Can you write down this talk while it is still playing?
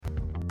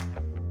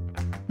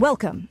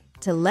Welcome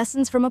to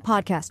Lessons from a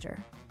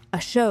Podcaster,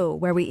 a show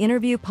where we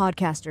interview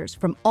podcasters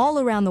from all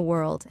around the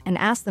world and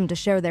ask them to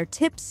share their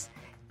tips,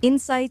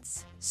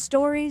 insights,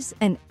 stories,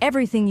 and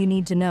everything you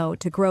need to know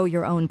to grow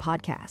your own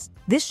podcast.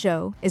 This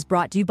show is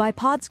brought to you by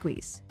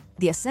PodSqueeze,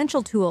 the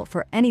essential tool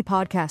for any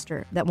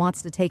podcaster that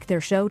wants to take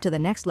their show to the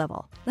next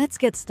level. Let's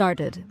get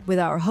started with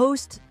our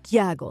host,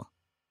 Tiago.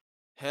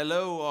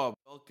 Hello,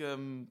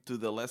 welcome to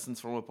the Lessons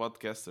from a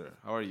Podcaster.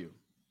 How are you?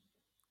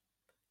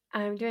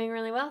 I'm doing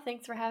really well.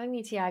 Thanks for having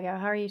me, Tiago.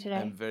 How are you today?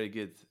 I'm very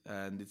good,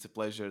 and it's a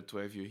pleasure to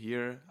have you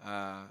here.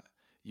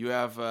 You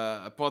have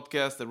a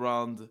podcast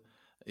around,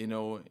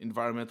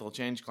 environmental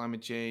change,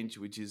 climate change,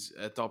 which is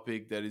a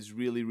topic that is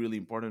really, really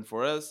important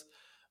for us.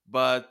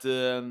 But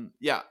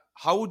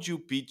how would you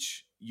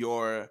pitch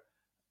your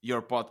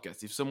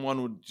podcast? If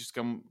someone would just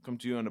come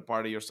to you on a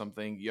party or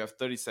something, you have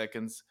 30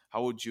 seconds.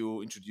 How would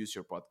you introduce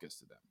your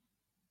podcast to them?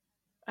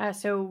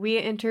 So we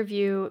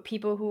interview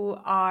people who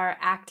are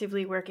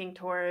actively working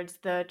towards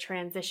the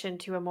transition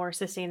to a more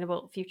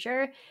sustainable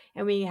future,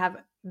 and we have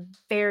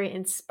very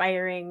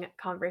inspiring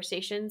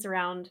conversations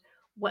around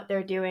what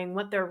they're doing,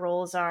 what their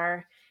roles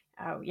are.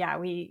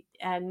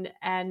 And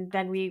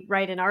then we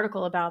write an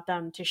article about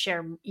them to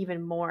share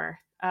even more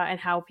and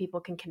how people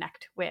can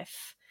connect with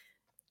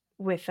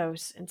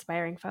those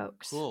inspiring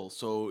folks. Cool.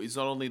 So it's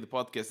not only the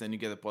podcast, and you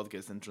get a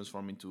podcast and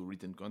transform into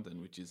written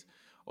content, which is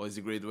always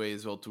a great way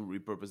as well to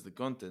repurpose the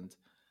content.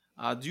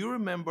 Do you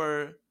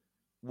remember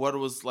what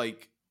was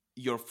like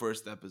your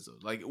first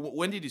episode? Like,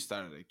 when did you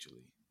start it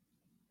actually?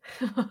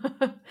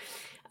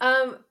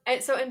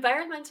 So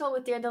Environmental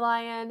with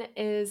Dandelion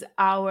is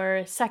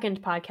our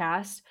second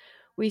podcast.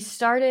 We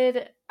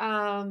started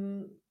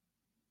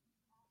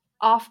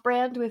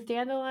Off-Brand with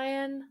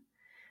Dandelion,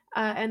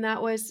 and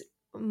that was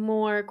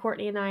more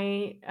Courtney and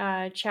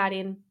I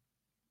chatting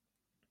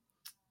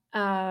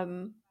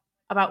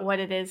about what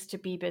it is to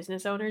be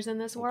business owners in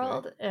this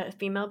world,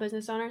 female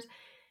business owners.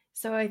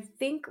 So I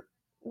think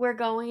we're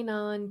going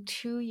on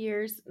 2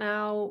 years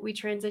now. We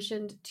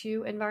transitioned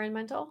to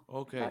Environmental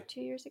about 2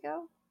 years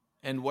ago.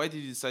 And why did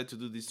you decide to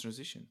do this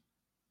transition?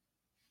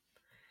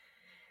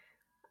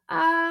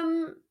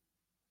 How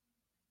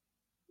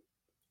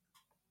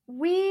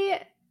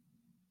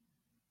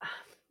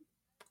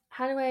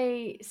do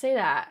I say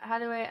that?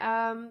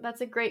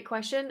 That's a great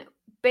question.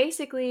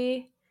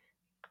 Basically,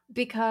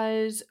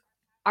 because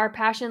our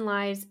passion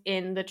lies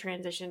in the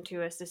transition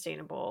to a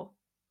sustainable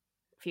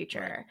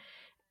future.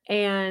 Right.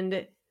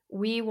 And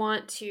we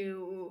want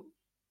to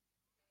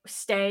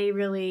stay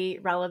really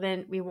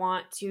relevant. We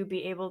want to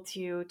be able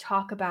to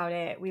talk about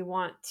it. We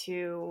want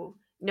to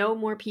know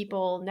more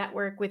people,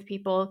 network with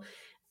people.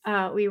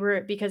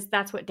 Because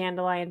that's what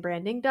Dandelion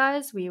Branding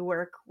does. We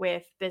work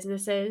with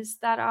businesses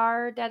that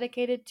are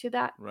dedicated to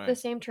that, right, the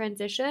same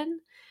transition.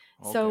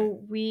 Okay. So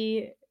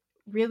we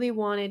really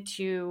wanted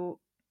to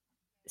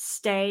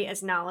stay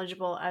as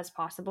knowledgeable as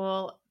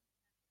possible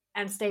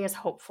and stay as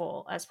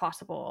hopeful as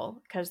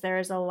possible, because there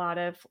is a lot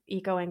of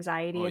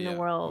eco-anxiety in the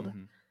world.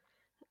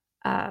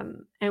 Mm-hmm.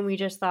 And we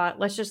just thought,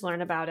 let's just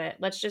learn about it.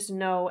 Let's just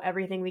know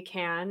everything we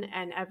can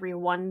and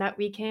everyone that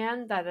we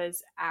can that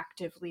is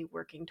actively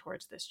working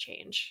towards this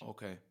change.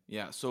 Okay.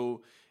 Yeah.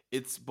 So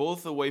it's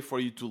both a way for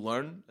you to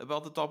learn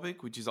about the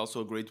topic, which is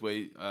also a great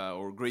way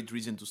or great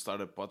reason to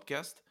start a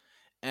podcast,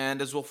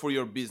 and as well for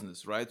your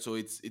business, right? So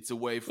it's a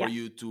way for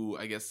you to,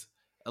 I guess,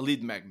 a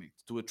lead magnet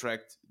to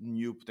attract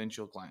new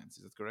potential clients.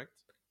 Is that correct?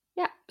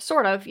 Yeah,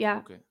 sort of. Yeah.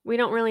 Okay. We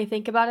don't really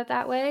think about it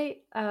that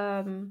way.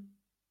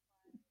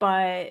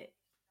 But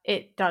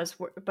it does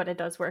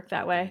work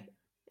that way.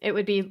 It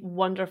would be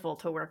wonderful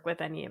to work with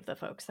any of the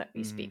folks that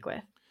we speak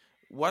with.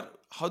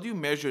 How do you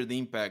measure the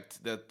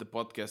impact that the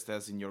podcast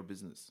has in your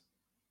business?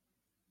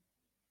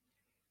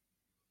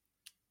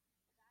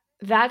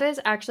 That is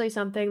actually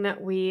something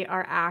that we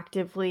are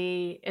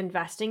actively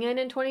investing in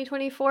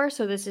 2024.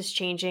 So this is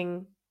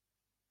changing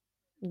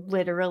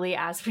literally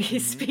as we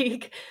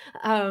speak.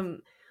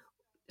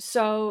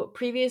 So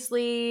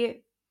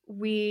previously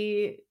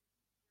we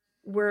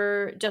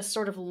were just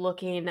sort of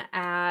looking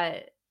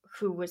at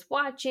who was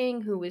watching,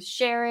 who was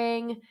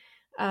sharing,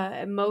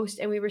 and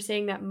we were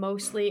saying that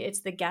mostly it's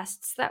the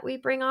guests that we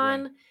bring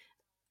on.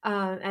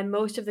 Right. And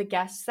most of the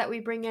guests that we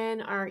bring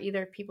in are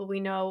either people we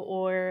know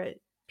or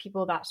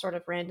people that sort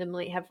of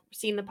randomly have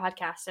seen the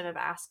podcast and have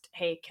asked,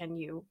 hey, can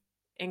you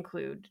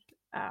include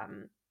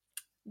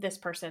this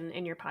person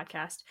in your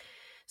podcast?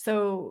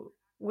 So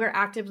we're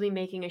actively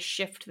making a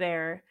shift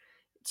there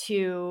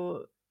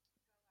to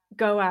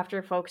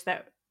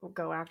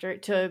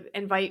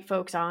invite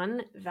folks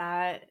on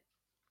that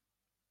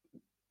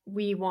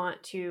we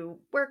want to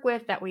work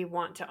with, that we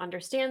want to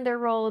understand their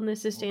role in the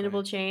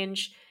sustainable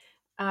change.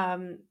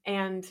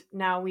 And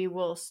now we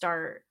will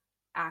start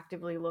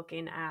actively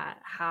looking at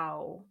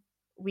how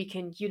we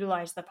can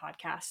utilize the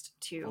podcast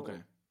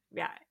to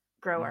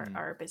grow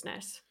our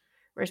business.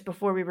 Whereas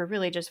before we were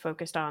really just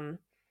focused on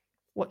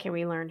what can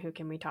we learn, who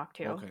can we talk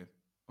to.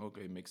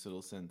 Okay, makes a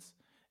little sense.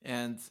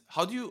 And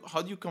how do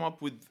you come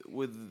up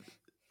with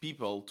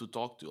people to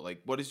talk to?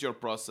 Like, what is your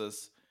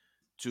process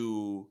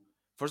to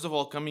first of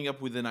all, coming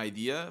up with an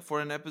idea for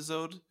an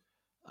episode,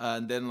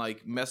 and then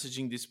like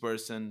messaging this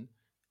person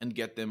and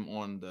get them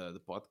on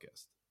the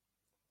podcast?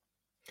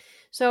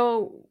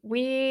 So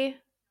we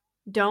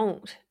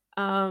don't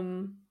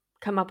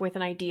come up with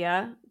an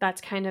idea.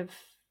 That's kind of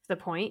the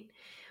point.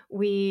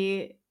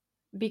 We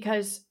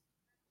because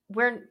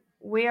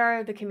we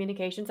are the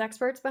communications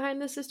experts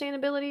behind the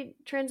sustainability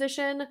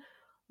transition.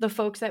 The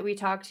folks that we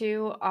talk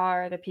to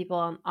are the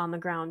people on the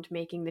ground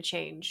making the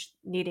change,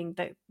 needing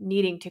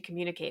to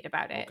communicate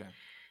about it. Okay.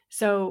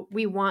 So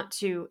we want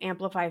to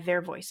amplify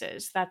their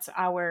voices. That's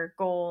our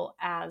goal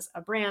as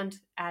a brand,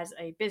 as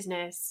a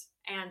business,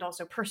 and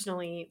also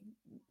personally,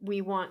 we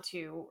want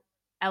to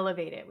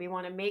elevate it. We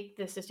want to make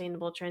the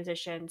sustainable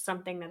transition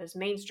something that is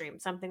mainstream,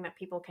 something that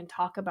people can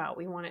talk about.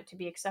 We want it to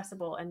be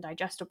accessible and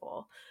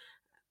digestible.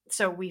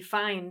 So we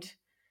find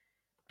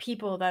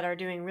people that are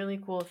doing really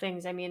cool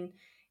things. I mean,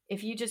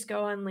 if you just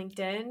go on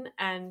LinkedIn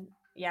and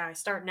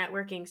start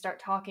networking, start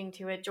talking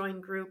to it, join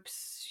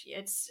groups,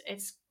 it's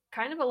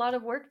kind of a lot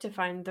of work to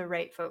find the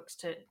right folks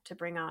to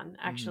bring on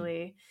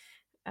actually.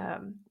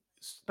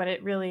 But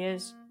it really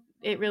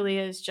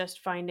is just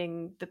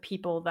finding the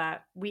people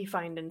that we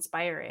find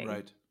inspiring.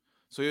 Right.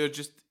 So you're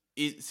just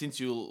since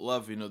you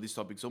love this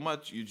topic so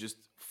much, you just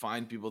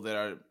find people that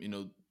are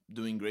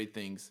doing great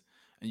things,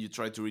 and you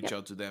try to reach Yep.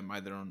 out to them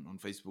either on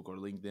Facebook or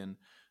LinkedIn.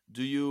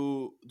 Do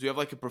you have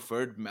like a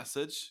preferred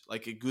message,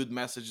 like a good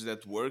message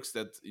that works,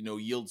 that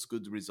yields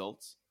good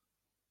results?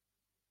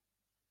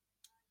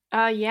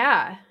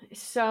 Yeah.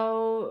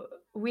 So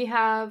we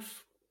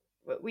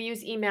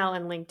use email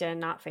and LinkedIn,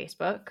 not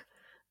Facebook.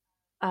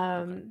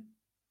 Okay.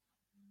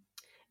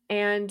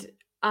 And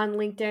on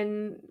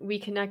LinkedIn, we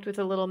connect with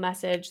a little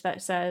message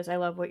that says, I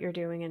love what you're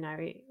doing and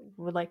I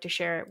would like to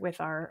share it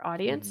with our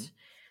audience.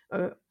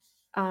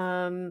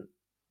 Um,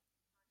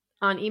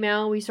 on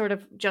email, we sort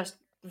of just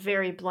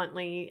very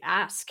bluntly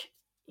ask,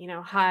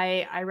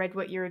 hi, I read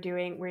what you're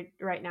doing.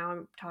 Right now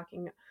I'm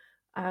talking,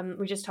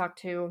 we just talked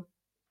to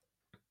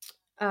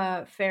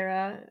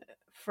Farah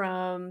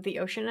from The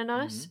Ocean and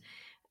Us.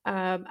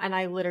 And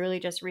I literally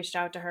just reached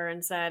out to her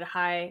and said,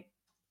 hi,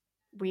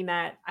 we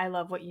met. I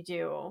love what you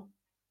do.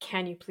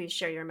 Can you please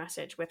share your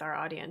message with our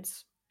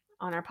audience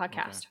on our Okay.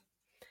 podcast?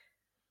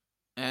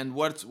 And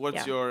what's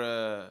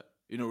Yeah.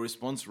 your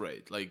response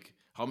rate? Like,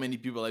 how many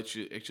people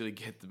actually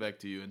get back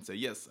to you and say,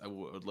 yes, I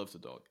would love to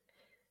talk?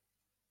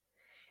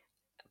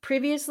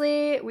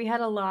 Previously, we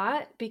had a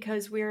lot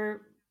because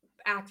we're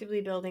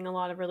actively building a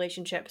lot of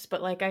relationships.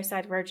 But like I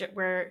said,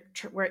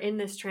 we're in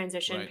this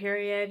transition Right.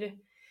 period.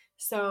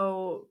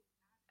 So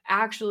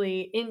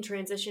actually in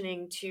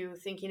transitioning to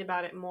thinking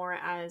about it more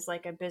as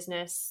like a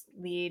business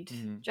lead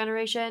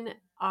generation,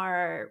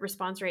 our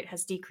response rate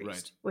has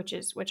decreased,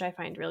 which I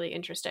find really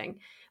interesting.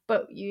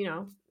 But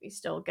we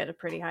still get a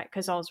pretty high,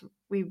 because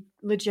we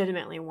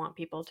legitimately want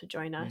people to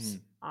join us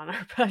on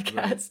our podcast.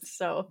 Right.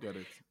 So Got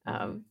it.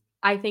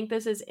 I think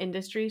this is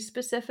industry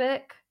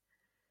specific.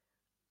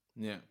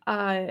 Yeah.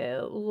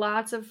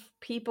 Lots of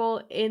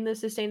people in the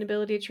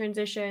sustainability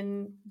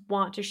transition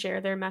want to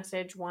share their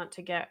message, want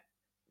to get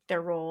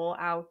their role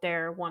out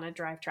there, want to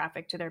drive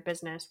traffic to their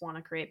business, want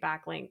to create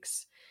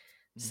backlinks.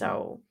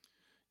 So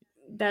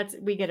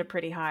we get a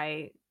pretty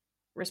high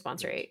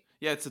response rate.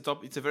 Yeah, it's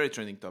a very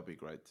trending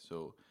topic, right?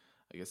 So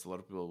I guess a lot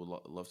of people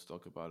would love to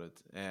talk about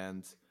it.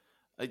 And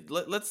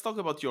let's talk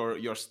about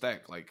your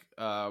stack. Like,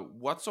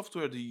 what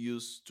software do you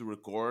use to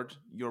record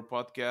your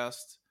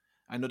podcast?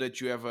 I know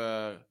that you have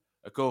a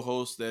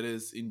co-host that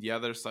is in the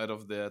other side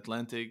of the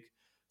Atlantic.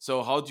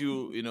 So how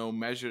do you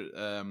measure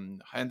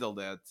handle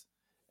that,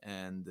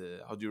 and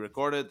how do you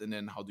record it, and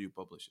then how do you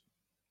publish it?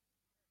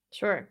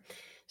 Sure.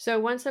 So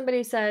once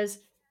somebody says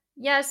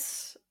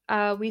yes,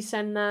 we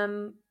send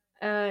them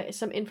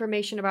some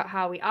information about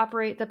how we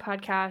operate the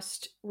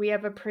podcast. We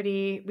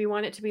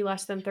want it to be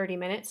less than 30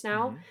 minutes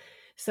now.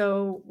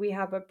 So we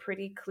have a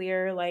pretty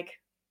clear,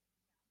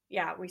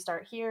 we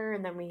start here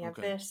and then we have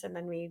this and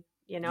then we,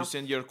 Do you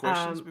send your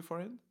questions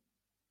beforehand?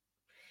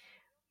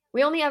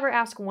 We only ever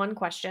ask one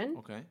question.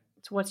 Okay.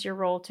 It's what's your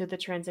role to the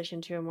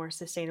transition to a more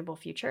sustainable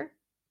future?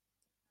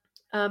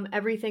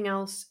 Everything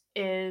else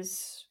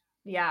is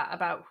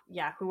about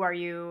who are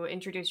you,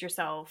 introduce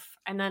yourself,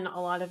 and then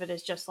a lot of it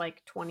is just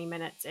like 20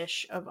 minutes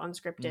ish of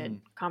unscripted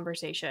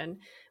conversation.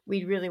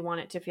 We really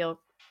want it to feel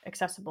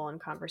accessible and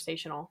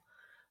conversational,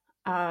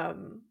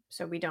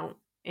 so we don't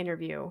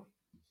interview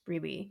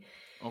really.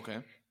 Okay.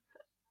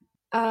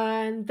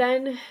 And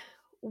then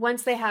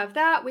once they have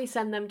that, we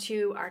send them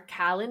to our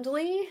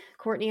Calendly.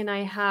 Courtney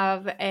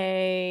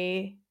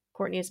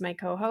is my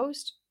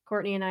co-host.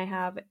 Courtney and I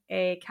have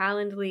a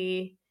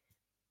Calendly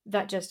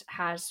that just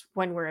has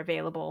when we're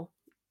available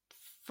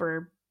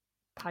for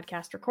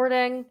podcast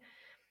recording.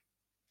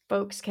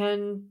 Folks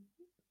can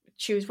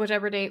choose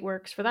whichever date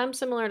works for them,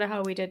 similar to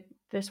how we did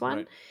this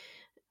one.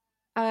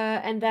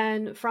 Right. And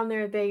then from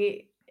there,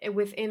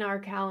 within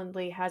our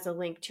Calendly has a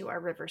link to our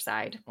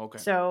Riverside. Okay.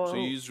 So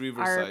you use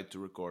Riverside to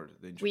record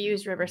the interview. We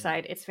use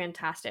Riverside. It's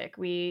fantastic.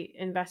 We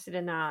invested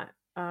in that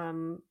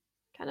kind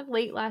of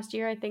late last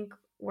year, I think.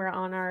 we're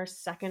on our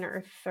second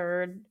or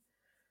third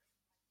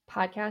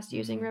podcast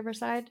using Mhm.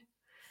 Riverside.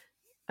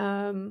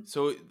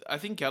 So I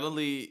think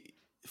Calendly,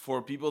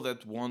 for people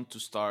that want to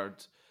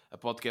start a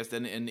podcast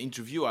and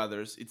interview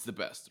others, it's the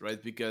best,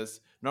 right? Because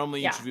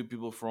normally you Yeah, interview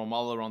people from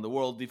all around the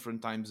world,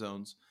 different time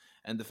zones,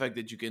 and the fact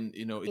that you can,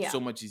 it's yeah, so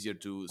much easier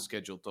to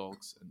schedule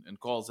talks and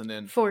calls,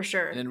 for and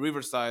sure. then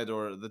Riverside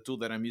or the tool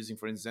that I'm using,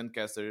 for instance,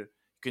 Zencaster,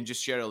 you can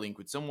just share a link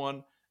with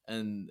someone,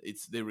 and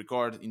they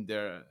record in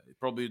their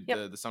probably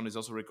Yep, the sound is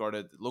also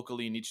recorded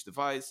locally in each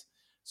device,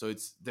 so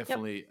it's yep.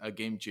 definitely a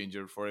game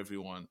changer for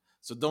everyone.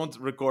 So don't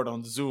record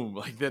on Zoom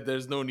like that.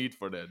 There's no need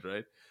for that,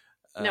 right?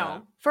 Uh,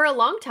 No, for a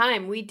long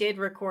time we did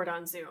record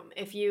on Zoom.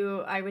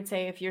 I would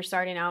say if you're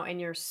starting out and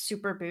you're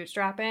super yeah.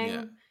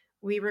 bootstrapping,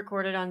 we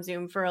recorded on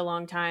Zoom for a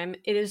long time.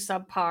 It is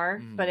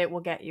subpar, but Mhm. it will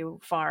get you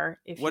far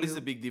if What is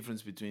the you big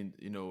difference between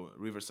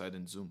Riverside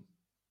and Zoom?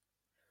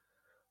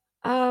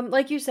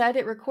 like you said,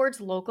 it records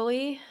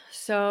locally.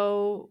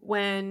 So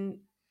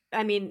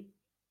I mean,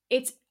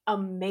 it's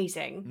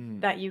amazing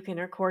Mhm. that you can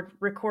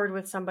record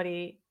with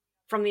somebody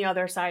from the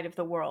other side of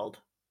the world,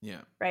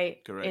 Yeah,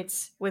 right? correct.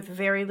 It's with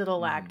very little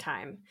lag Hmm.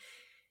 time.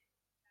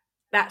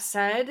 That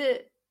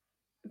said,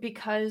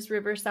 because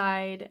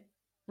Riverside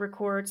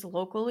records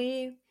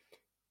locally,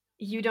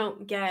 you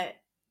don't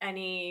get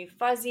any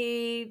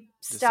fuzzy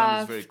The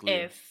sound is very stuff.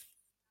 clear. If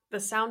the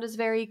sound is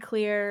very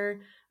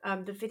clear,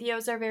 the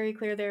videos are very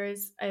clear. There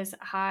is as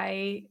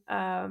high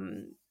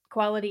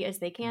quality as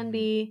they can Hmm.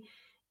 be.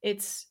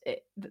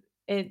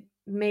 It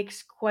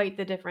makes quite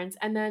the difference,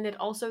 and then it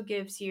also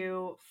gives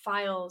you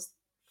files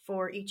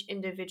for each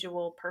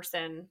individual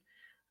person,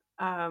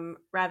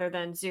 rather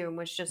than Zoom,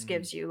 which just Hmm.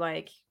 gives you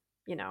like,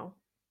 you know,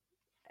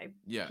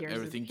 Yeah,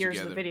 everything here's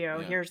the together. video,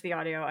 Yeah. here's the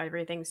audio,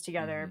 everything's Hmm.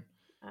 together.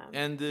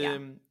 And Yeah.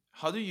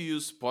 how do you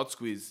use Pod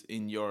Squeeze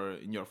in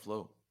your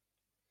flow?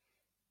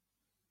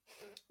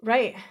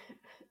 Right.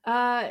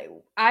 Uh,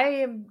 I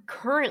am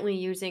currently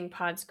using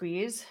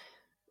PodSqueeze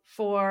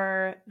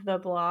for the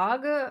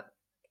blog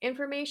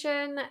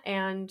information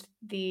and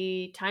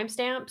the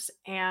timestamps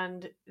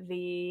and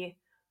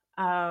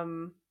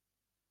um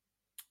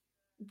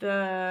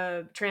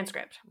the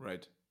transcript.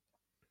 Right.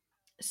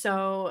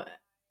 So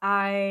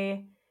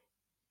I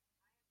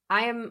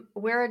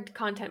we're a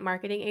content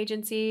marketing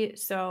agency,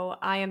 so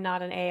I am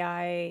not an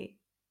AI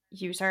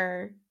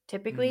user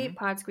typically. Hmm.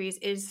 PodSqueeze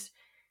is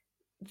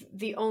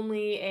the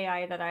only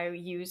AI that I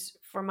use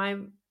for my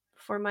Oh,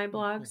 cool.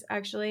 blogs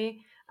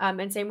actually.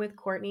 And same with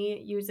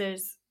Courtney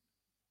uses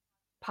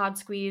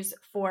PodSqueeze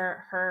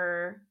for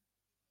her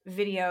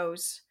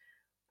videos,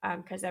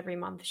 because every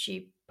month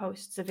she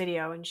posts a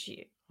video and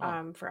she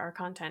Oh, for our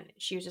content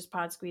she uses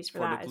PodSqueeze for for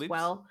the that as clips?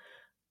 well.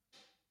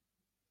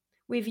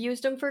 We've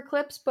used them for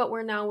clips, but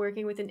we're now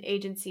working with an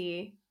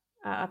agency,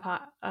 a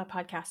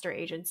podcaster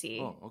agency,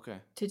 Oh, okay.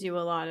 to do a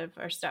lot of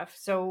our stuff.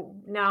 So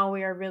now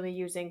we are really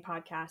using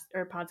podcast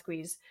or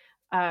PodSqueeze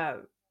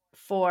uh,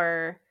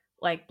 for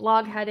like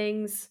blog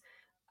headings.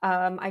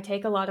 I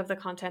take a lot of the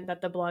content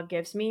that the blog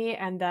gives me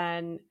and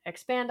then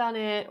expand on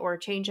it or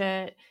change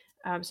it.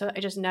 So I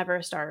just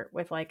never start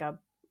with like a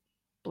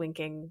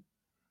blinking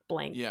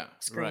blank Yeah,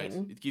 right.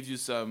 screen It gives you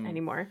some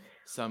anymore.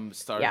 some Yeah.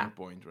 starting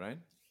point, right?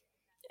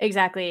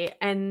 Exactly.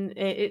 And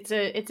it's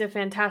a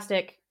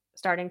fantastic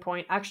starting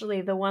point.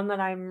 Actually, the one that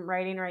I'm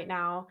writing right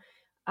now,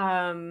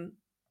 um,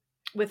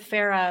 with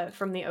Farah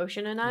from The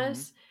Ocean and Hmm.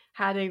 Us,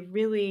 had a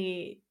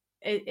really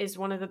it is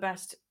one of the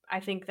best. I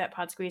think that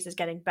Pod Squeeze is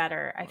getting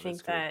better. I Oh, that's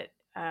think great.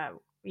 that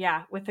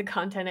yeah, with the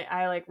content,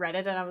 I like read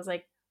it and I was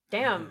like,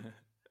 damn,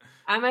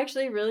 I'm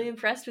actually really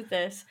impressed with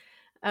this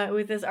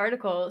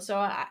article. So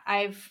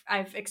I've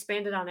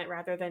expanded on it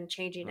rather than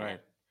changing it.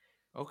 Right.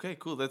 Okay,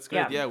 cool. That's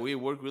great. Yeah. Yeah, we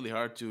work really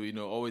hard to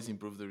always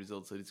improve the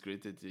results. So it's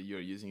great that you're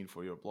using it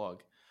for your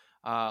blog.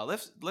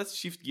 Let's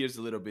shift gears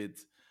a little bit.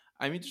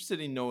 I'm interested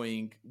in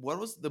knowing what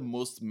was the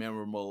most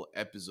memorable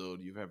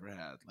episode you've ever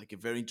had, like a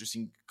very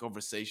interesting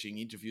conversation,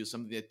 interview,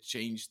 something that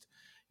changed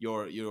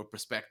your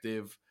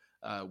perspective.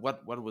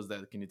 What was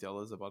that? Can you tell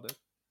us about it?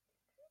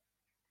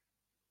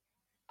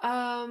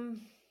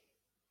 Um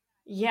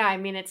Yeah, I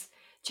mean, it's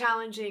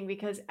challenging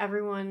because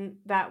everyone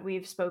that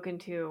we've spoken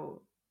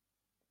to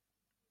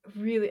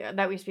really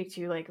that we speak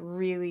to like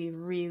really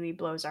really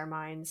blows our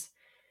minds.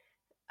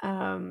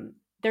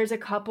 There's a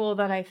couple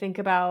that I think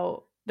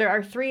about. There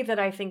are three that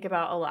I think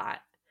about a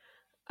lot.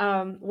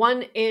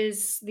 One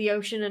is The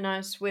Ocean and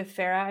Us with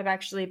Farah. I've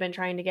actually been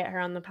trying to get her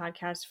on the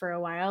podcast for a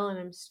while and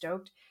I'm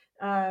stoked.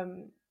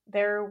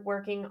 They're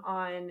working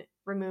on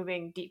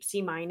removing deep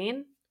sea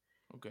mining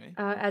Okay.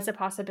 as a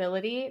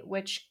possibility,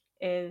 which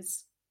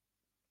is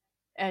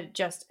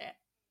just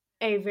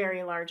a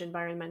very large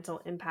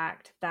environmental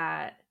impact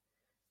that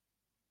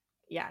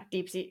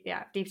deep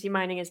sea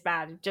mining is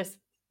bad. Just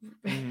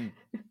Hmm.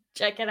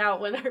 check it out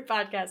when our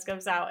podcast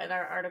comes out in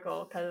our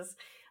article, because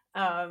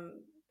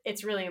um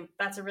that's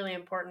a really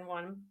important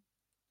one.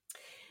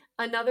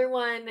 Another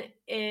one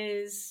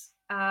is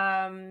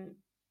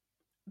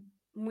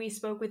we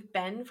spoke with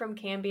Ben from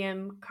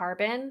Cambium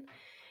Carbon,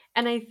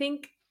 and I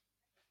think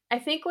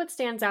what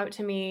stands out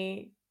to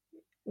me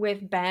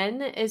with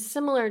Ben is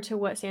similar to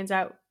what stands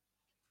out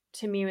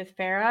to me with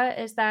Farah,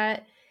 is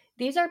that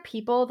these are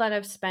people that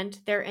have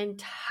spent their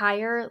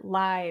entire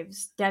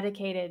lives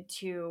dedicated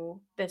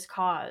to this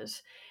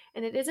cause.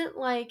 And it isn't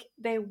like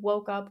they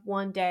woke up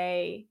one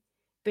day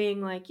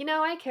being like,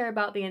 I care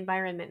about the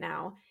environment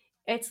now.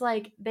 It's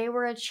like they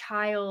were a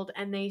child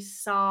and they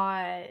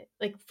saw,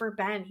 like for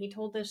Ben, he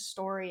told this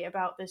story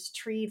about this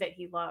tree that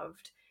he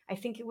loved. I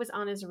think it was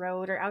on his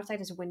road or outside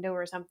his window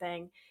or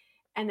something,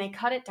 and they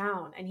cut it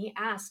down, and he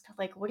asked,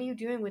 like, what are you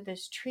doing with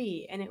this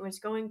tree? And it was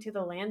going to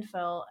the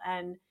landfill,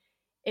 and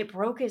it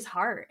broke his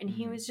heart. And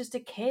he was just a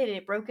kid.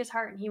 It broke his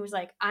heart, and he was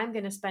like, I'm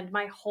going to spend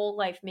my whole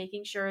life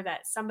making sure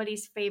that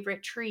somebody's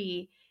favorite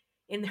tree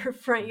in their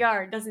front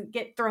yard doesn't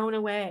get thrown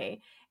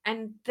away.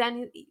 And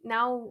then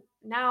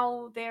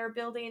now they're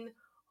building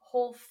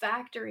whole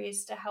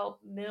factories to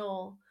help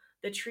mill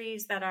the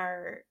trees that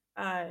are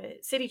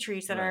city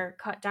trees that Right. are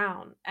cut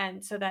down,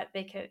 and so that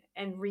they could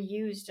and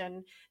reused,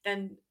 and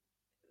then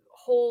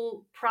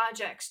whole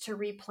projects to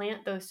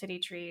replant those city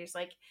trees.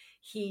 Like,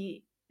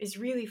 he is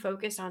really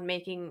focused on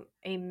making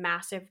a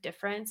massive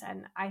difference,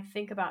 and I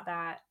think about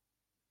that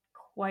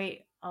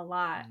quite a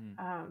lot.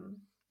 Mhm.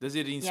 Does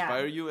it Yeah.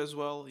 inspire you as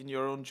well in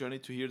your own journey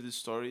to hear these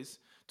stories?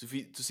 To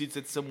see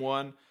that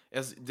someone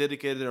has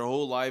dedicated their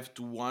whole life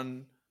to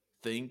one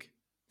thing?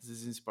 Does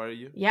this inspire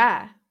you?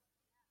 Yeah.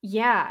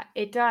 Yeah,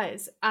 it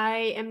does.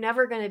 I am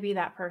never going to be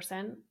that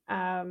person.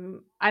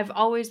 I've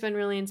always been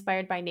really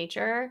inspired by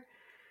nature,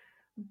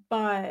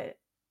 but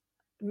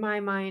my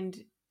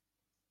mind,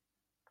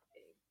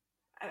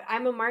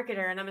 I'm a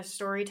marketer and I'm a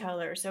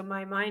storyteller, so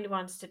my mind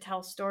wants to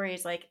tell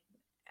stories. Like,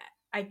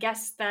 I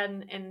guess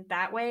then in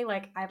that way,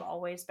 like, I've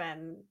always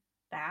been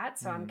that.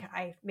 So Mhm.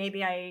 I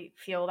maybe I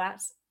feel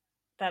that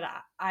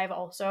I've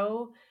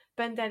also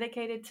been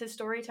dedicated to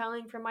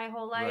storytelling for my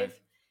whole Right.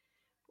 life.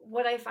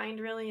 What I find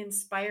really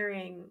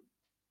inspiring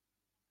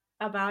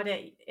about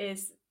it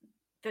is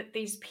that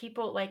these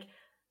people, like,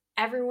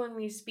 everyone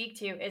we speak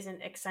to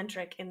isn't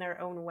eccentric in their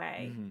own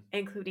way, Mhm.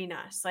 including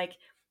us. Like,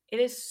 it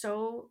is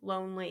so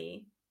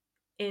lonely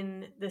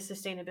in the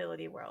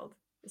sustainability world.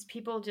 Is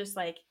people just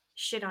like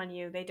shit on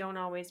you. They don't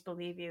always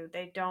believe you.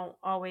 They don't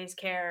always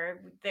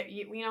care. That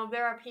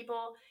there are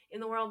people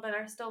in the world that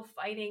are still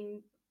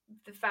fighting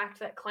the fact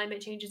that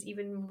climate change is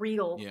even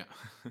real. Yeah.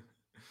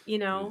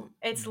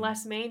 It's Mhm.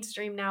 less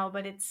mainstream now,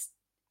 but it's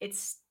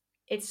it's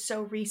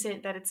so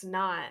recent that it's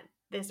not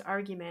this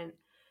argument.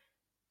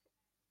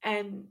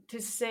 And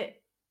to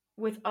sit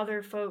with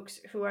other folks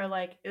who are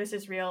like, this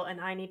is real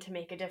and I need to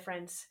make a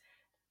difference,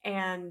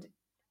 and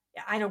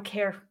I don't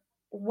care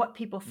what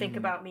people think Mhm.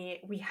 about me.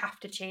 We have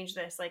to change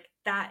this. Like,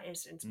 that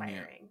is Yeah,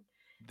 inspiring.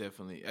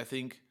 definitely. I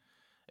think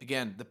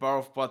again, the power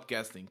of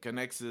podcasting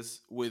connects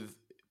us with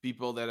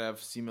people that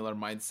have similar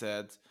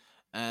mindset,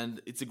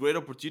 and it's a great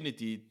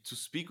opportunity to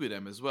speak with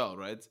them as well,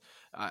 right?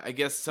 I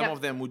guess some Yep.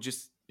 of them would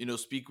just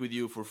speak with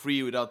you for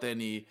free without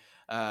any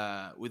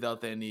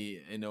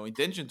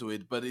intention to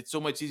it, but it's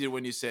so much easier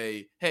when you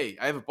say, hey,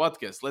 I have a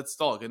podcast, let's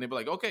talk, and they'll be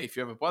like, okay, if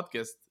you have a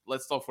podcast,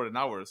 let's talk for an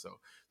hour or so.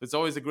 It's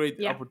always a great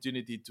Yeah.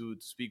 opportunity to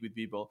speak with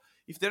people.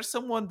 If there's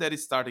someone that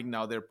is starting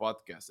now their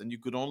podcast and you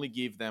could only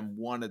give them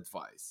one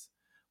advice,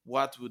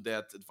 what would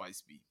that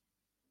advice be?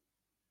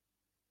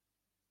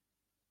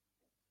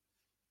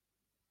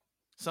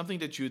 Something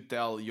that you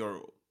tell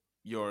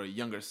your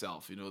younger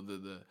self,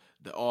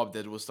 the Ob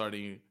that was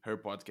starting her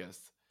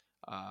podcast.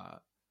 Uh,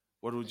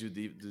 what would you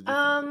do differently?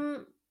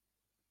 Um.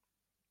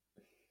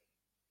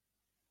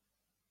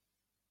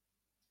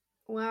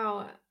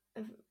 Wow.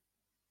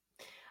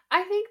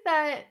 I think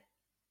that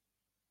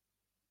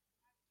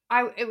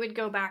it would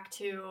go back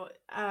to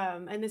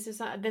and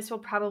this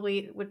would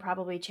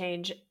probably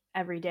change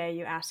every day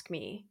you ask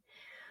me,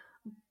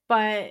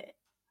 but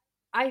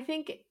I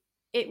think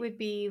it would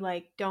be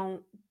like,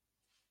 don't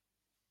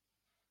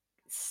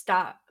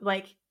stop,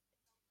 like,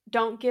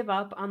 don't give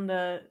up on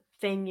the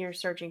thing you're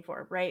searching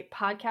for, right?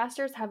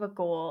 Podcasters have a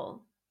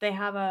goal. They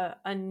have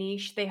a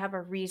niche. They have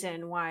a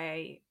reason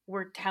why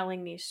we're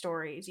telling these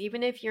stories.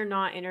 Even if you're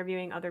not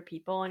interviewing other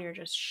people and you're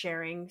just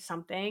sharing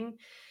something,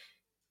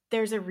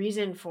 there's a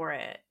reason for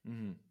it.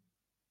 Mm-hmm.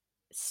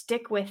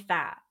 Stick with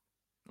that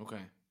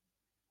Okay.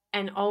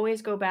 and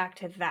always go back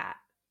to that.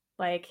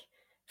 Like,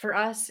 for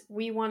us,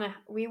 we want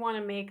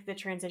to make the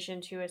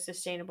transition to a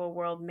sustainable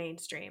world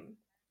mainstream.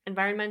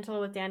 Environmental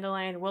with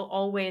Dandelion will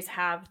always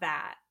have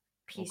that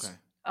Okay. piece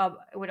of,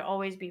 it would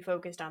always be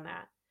focused on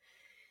that.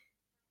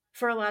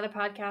 For a lot of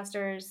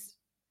podcasters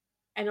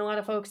and a lot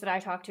of folks that I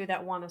talk to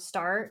that want to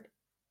start,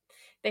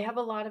 they have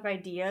a lot of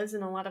ideas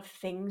and a lot of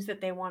things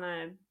that they want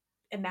to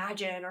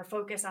imagine or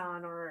focus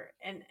on,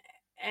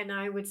 and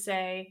I would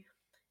say,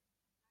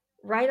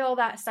 write all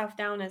that stuff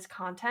down as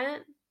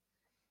content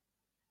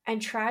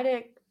and try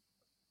to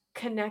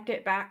connect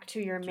it back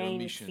to your To your main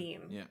mission.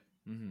 theme, Yeah.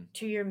 Mm-hmm.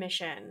 to your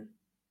mission.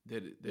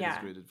 That is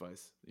Yeah. great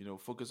advice.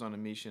 Focus on a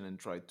mission and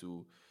try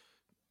to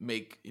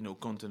make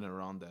content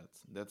around that.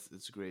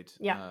 That's great.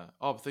 Yeah.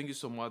 Oh, thank you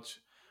so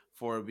much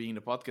for being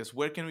a podcast.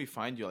 Where can we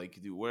find you? Like,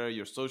 where are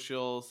your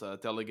socials?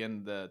 Tell us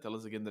again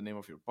the name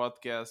of your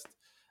podcast.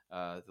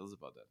 Tell us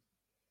about that.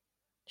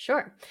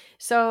 Sure.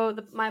 So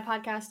my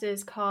podcast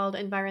is called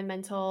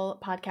Environmental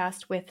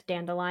Podcast with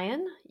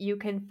Dandelion. You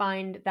can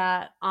find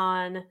that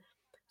on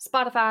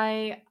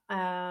Spotify,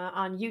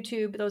 on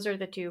YouTube. Those are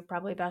the two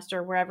probably best,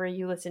 or wherever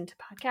you listen to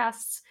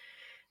podcasts.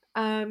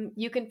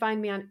 You can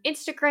find me on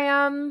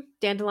Instagram,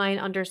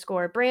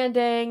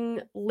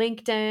 dandelion_branding,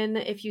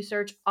 LinkedIn. If you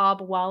search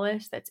Aub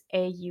Wallace, that's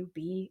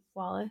AUB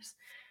Wallace.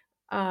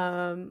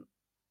 I'm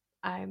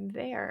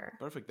there.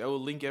 Perfect. I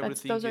will link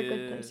everything. Those are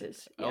good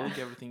places. Yeah. I'll link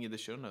everything in the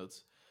show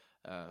notes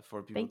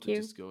for people to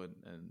just go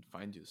and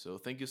find you. So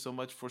thank you so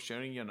much for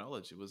sharing your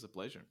knowledge. It was a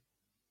pleasure.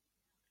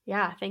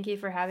 Yeah, thank you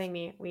for having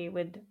me.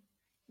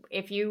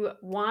 If you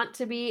want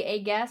to be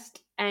a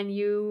guest and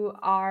you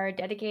are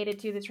dedicated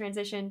to the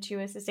transition to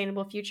a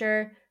sustainable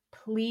future,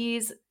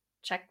 please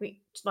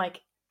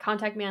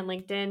contact me on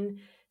LinkedIn,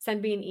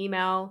 send me an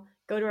email,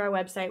 go to our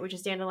website, which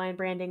is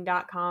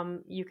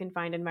dandelionbranding.com. You can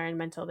find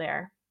environmental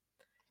there.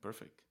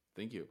 Perfect.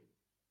 Thank you.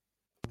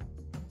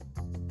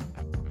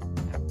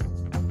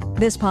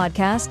 This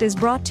podcast is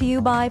brought to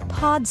you by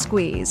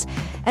PodSqueeze,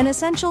 an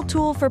essential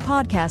tool for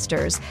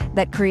podcasters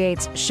that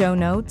creates show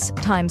notes,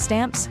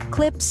 timestamps,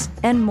 clips,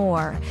 and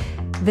more.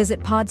 Visit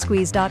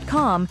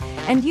podsqueeze.com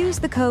and use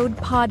the code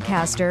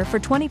PODCASTER for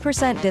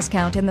 20%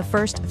 discount in the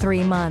first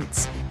 3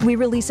 months. We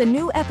release a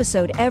new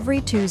episode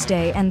every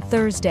Tuesday and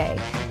Thursday.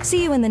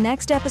 See you in the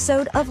next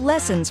episode of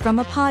Lessons from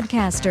a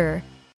Podcaster.